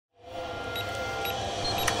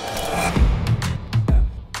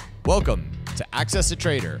Welcome to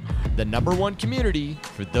AccessATrader, the #1 community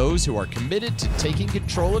for those who are committed to taking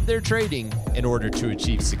control of their trading in order to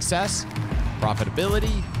achieve success,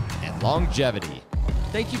 profitability, and longevity.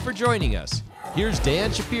 Thank you for joining us. Here's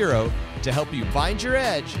Dan Shapiro to help you find your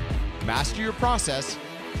edge, master your process,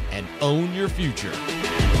 and own your future.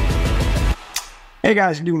 Hey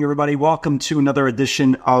guys, good evening everybody. Welcome to another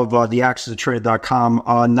edition of the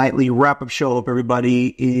AccessATrader.com nightly wrap-up show. Hope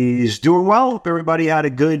everybody is doing well. Hope everybody had a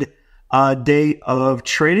good day of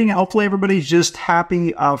trading. Hopefully everybody's just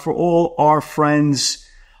happy for all our friends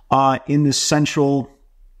in the central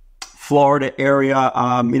Florida area.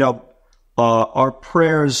 Our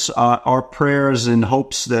prayers and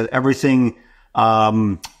hopes that everything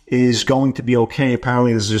is going to be okay.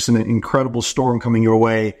 Apparently there's just an incredible storm coming your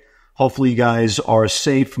way. Hopefully you guys are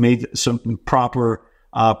safe, made some proper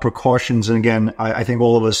precautions. And again, I think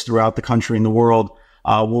all of us throughout the country and the world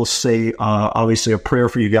will say, obviously, a prayer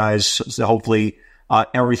for you guys. So hopefully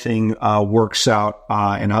everything works out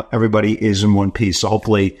and everybody is in one piece. So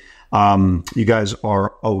hopefully you guys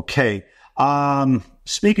are okay.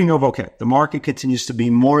 Speaking of okay, the market continues to be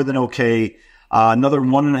more than okay. Another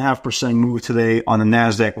 1.5% move today on the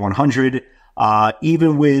NASDAQ 100.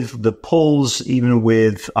 Even with the polls, even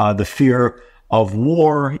with the fear of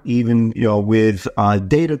war, even with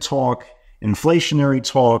data talk, inflationary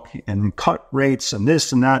talk, and cut rates, and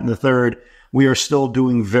this and that and the third, we are still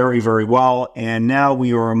doing very, very well. And now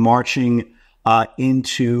we are marching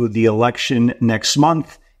into the election next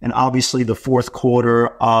month, and obviously the fourth quarter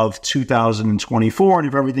of 2024. And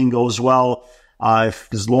if everything goes well,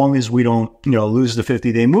 as long as we don't, lose the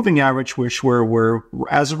 50-day moving average, which we're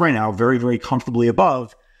as of right now very, very comfortably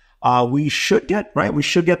above, we should get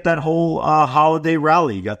that whole holiday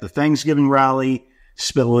rally. You got the Thanksgiving rally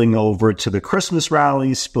spilling over to the Christmas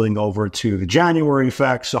rally, spilling over to the January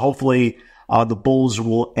effect. So hopefully the bulls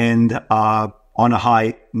will end on a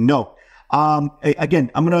high note. Again,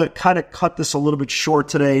 I'm going to kind of cut this a little bit short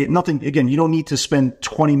today. Nothing, again, you don't need to spend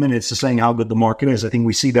 20 minutes to saying how good the market is. I think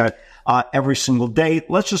we see that every single day.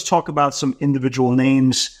 Let's just talk about some individual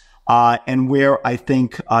names and where I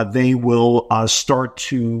think they will start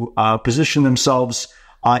to position themselves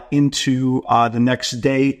into the next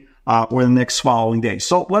day or the next following day.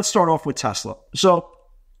 So let's start off with Tesla. So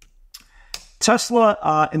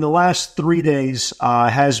Tesla in the last 3 days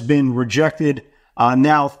has been rejected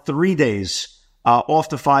now 3 days off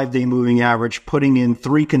the 5-day moving average, putting in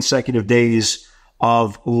 3 consecutive days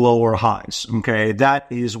of lower highs. Okay, that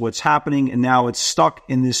is what's happening. And now it's stuck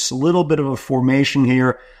in this little bit of a formation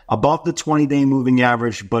here above the 20-day moving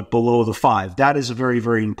average, but below the 5. That is a very,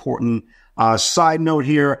 very important side note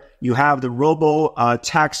here. You have the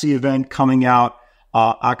robo-taxi event coming out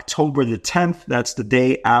October the 10th. That's the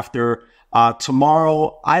day after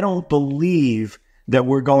tomorrow. I don't believe that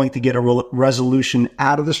we're going to get a resolution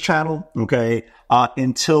out of this channel, okay,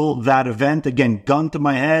 until that event. Again, gun to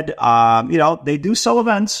my head, they do sell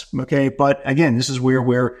events, okay, but again, this is where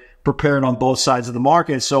we're prepared on both sides of the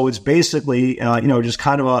market. So it's basically, just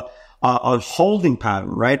kind of a holding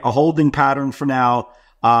pattern, right? A holding pattern for now.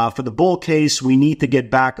 For the bull case, we need to get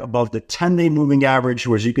back above the 10-day moving average,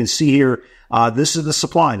 where as you can see here, this is the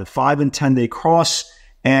supply, the 5 and 10-day cross.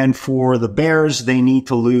 And for the bears, they need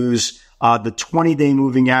to lose the 20-day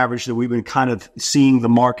moving average that we've been kind of seeing the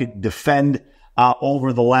market defend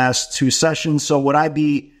over the last 2 sessions. So would I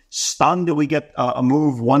be stunned that we get a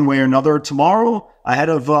move one way or another tomorrow ahead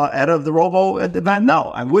of the robo event? No,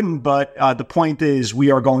 I wouldn't. But the point is,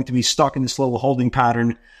 we are going to be stuck in this little holding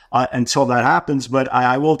pattern until that happens. But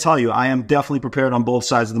I will tell you, I am definitely prepared on both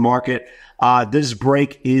sides of the market. This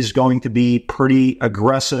break is going to be pretty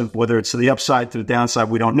aggressive, whether it's to the upside, to the downside,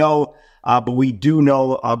 we don't know. But we do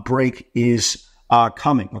know a break is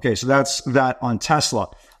coming. Okay, so that's that on Tesla.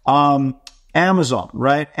 Amazon,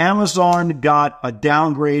 right? Amazon got a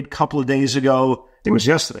downgrade a couple of days ago. I think it was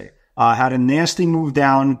yesterday. Had a nasty move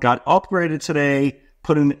down, got upgraded today,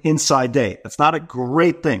 put an inside day. That's not a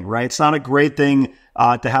great thing, right? It's not a great thing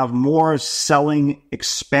to have more selling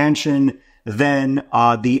expansion than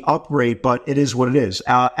the upgrade, but it is what it is.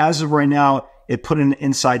 As of right now, it put an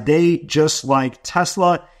inside day, just like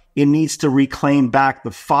Tesla. It needs to reclaim back the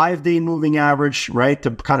 5-day moving average, right,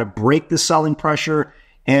 to kind of break the selling pressure.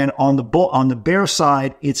 And on the bear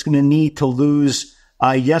side, it's going to need to lose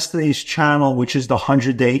yesterday's channel, which is the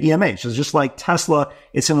 100-day EMA. So just like Tesla,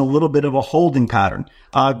 it's in a little bit of a holding pattern.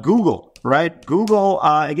 Google, right? Google,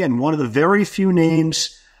 again, one of the very few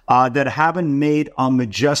names that haven't made a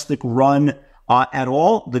majestic run at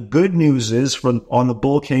all. The good news is, on the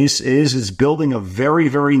bull case, is building a very,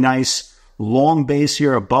 very nice long base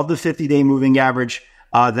here above the 50-day moving average.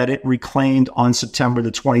 that it reclaimed on September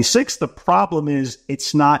the 26th. The problem is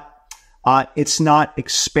it's not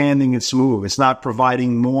expanding its move. It's not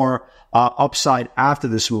providing more upside after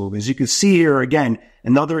this move. As you can see here, again,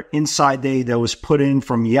 another inside day that was put in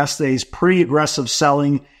from yesterday's pretty aggressive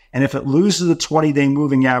selling. And if it loses the 20-day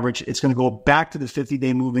moving average, it's going to go back to the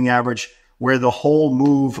 50-day moving average where the whole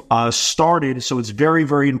move started. So it's very,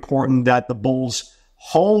 very important that the bulls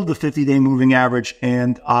hold the 50-day moving average,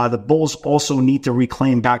 and the bulls also need to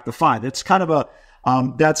reclaim back the 5. That's kind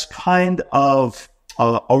of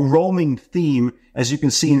a roaming theme, as you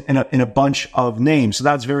can see in a bunch of names. So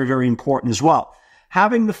that's very, very important as well.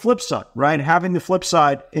 Having the flip side, right? Having the flip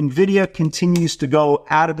side, NVIDIA continues to go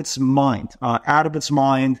out of its mind,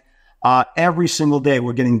 every single day.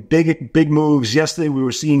 We're getting big moves. Yesterday, we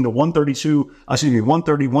were seeing the 130,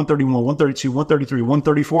 131, 132, 133,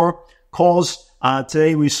 134 calls.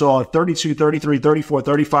 Today, we saw 32, 33, 34,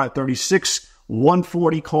 35, 36,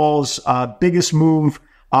 140 calls. Biggest move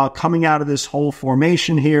coming out of this whole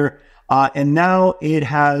formation here. And now it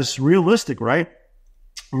has realistic, right?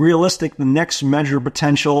 Realistic, the next measure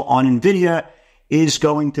potential on NVIDIA is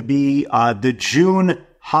going to be the June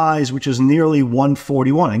highs, which is nearly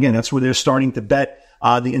 141. Again, that's where they're starting to bet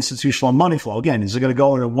the institutional money flow. Again, is it going to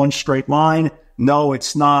go in a one straight line? No,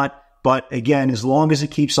 it's not. But again, as long as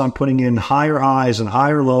it keeps on putting in higher highs and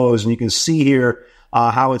higher lows, and you can see here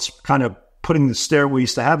how it's kind of putting the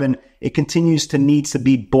stairways to heaven, it continues to need to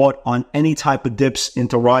be bought on any type of dips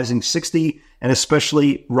into rising 60 and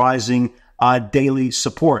especially rising daily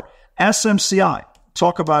support. SMCI,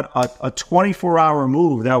 talk about a 24-hour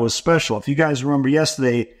move that was special. If you guys remember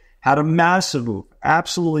yesterday, had a massive move,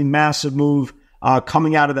 absolutely massive move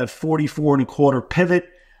coming out of that 44.25 pivot.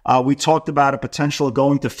 We talked about a potential of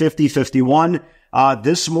going to 50.51.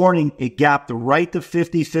 This morning, it gapped right to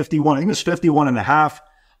 50.51. I think it was 51.5.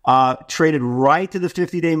 Traded right to the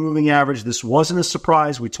 50-day moving average. This wasn't a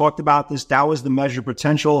surprise. We talked about this. That was the measure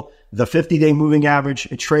potential. The 50-day moving average,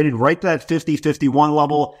 it traded right to that 50.51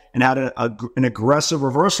 level and had an aggressive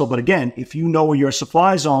reversal. But again, if you know where your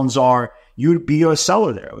supply zones are, you'd be a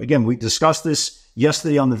seller there. Again, we discussed this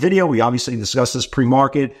yesterday on the video. We obviously discussed this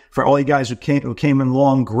pre-market. For all you guys who came in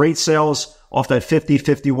long, great sales off that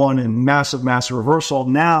 50.51 and massive reversal.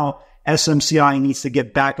 Now, SMCI needs to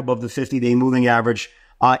get back above the 50-day moving average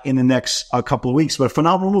in the next couple of weeks. But a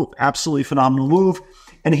phenomenal move, absolutely phenomenal move.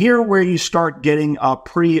 And here where you start getting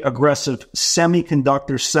pretty aggressive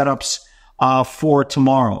semiconductor setups for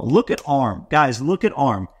tomorrow. Look at ARM. Guys, look at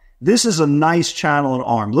ARM. This is a nice channel in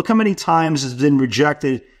ARM. Look how many times it's been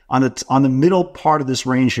rejected on the middle part of this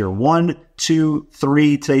range here. 1, 2,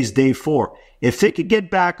 3, today's day 4. If it could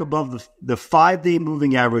get back above the 5-day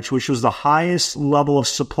moving average, which was the highest level of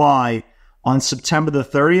supply on September the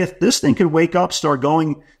 30th, this thing could wake up, start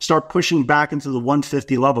pushing back into the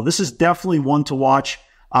 150 level. This is definitely one to watch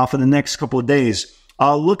for the next couple of days.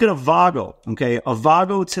 Look at AVGO. Okay,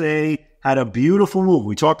 AVGO today had a beautiful move.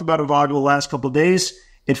 We talked about AVGO the last couple of days.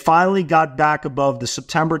 It finally got back above the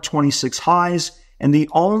September 26 highs. And the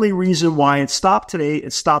only reason why it stopped today,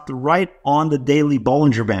 it stopped right on the daily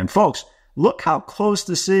Bollinger Band. Folks, look how close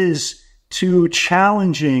this is to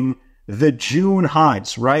challenging the June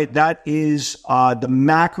highs, right? That is the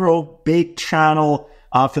macro big channel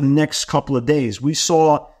for the next couple of days. We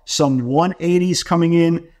saw some 180s coming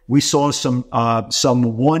in. We saw some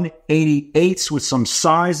 188s with some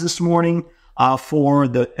size this morning for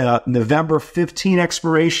the November 15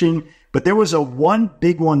 expiration. But there was one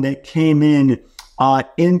big one that came in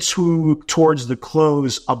towards the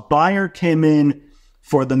close. A buyer came in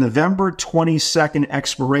for the November 22nd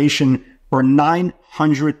expiration for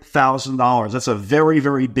 $900,000. That's a very,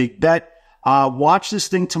 very big bet. Watch this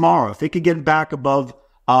thing tomorrow. If it could get back above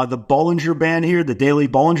the Bollinger Band here, the daily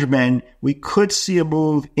Bollinger Band, we could see a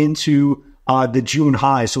move into the June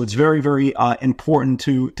high. So it's very, very important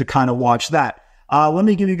to kind of watch that. Let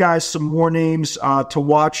me give you guys some more names to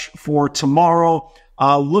watch for tomorrow.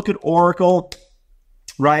 Look at Oracle,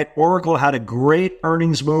 right? Oracle had a great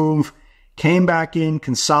earnings move, came back in,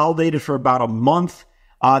 consolidated for about a month.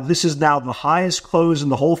 This is now the highest close in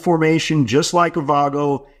the whole formation, just like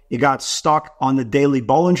AVGO. It got stuck on the daily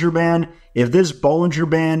Bollinger Band. If this Bollinger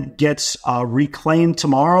Band gets reclaimed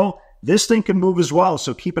tomorrow, this thing can move as well.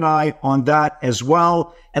 So keep an eye on that as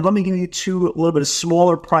well. And let me give you a little bit of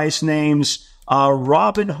smaller price names.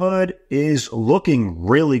 Robinhood is looking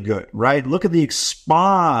really good, right? Look at the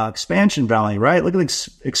expansion value, right? Look at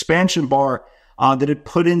the expansion bar that it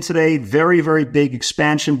put in today. Very, very big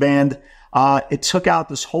expansion band. It took out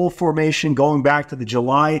this whole formation going back to the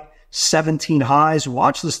July 17 highs.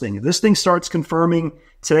 Watch this thing. If this thing starts confirming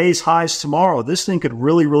today's highs tomorrow, this thing could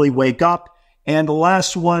really, really wake up And the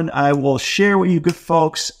last one I will share with you good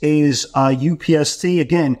folks is UPST.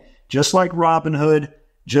 Again, just like Robinhood,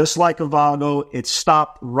 just like AVGO, it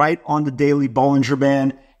stopped right on the daily Bollinger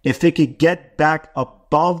Band. If it could get back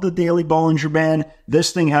above the daily Bollinger Band,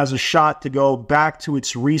 this thing has a shot to go back to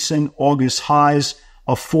its recent August highs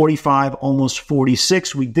of 45, almost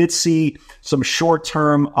 46. We did see some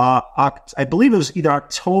short-term, I believe it was either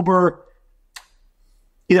October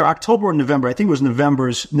or November. I think it was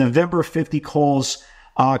November 50 calls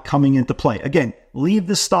coming into play. Again, leave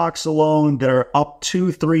the stocks alone that are up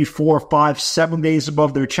 2, 3, 4, 5, 7 days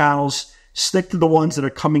above their channels. Stick to the ones that are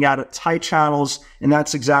coming out of tight channels, and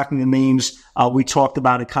that's exactly the names we talked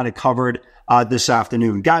about and kind of covered this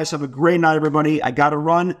afternoon. Guys, have a great night, everybody. I got to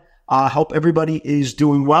run. Hope everybody is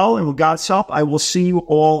doing well, and with God's help, I will see you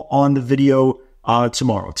all on the video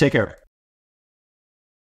tomorrow. Take care.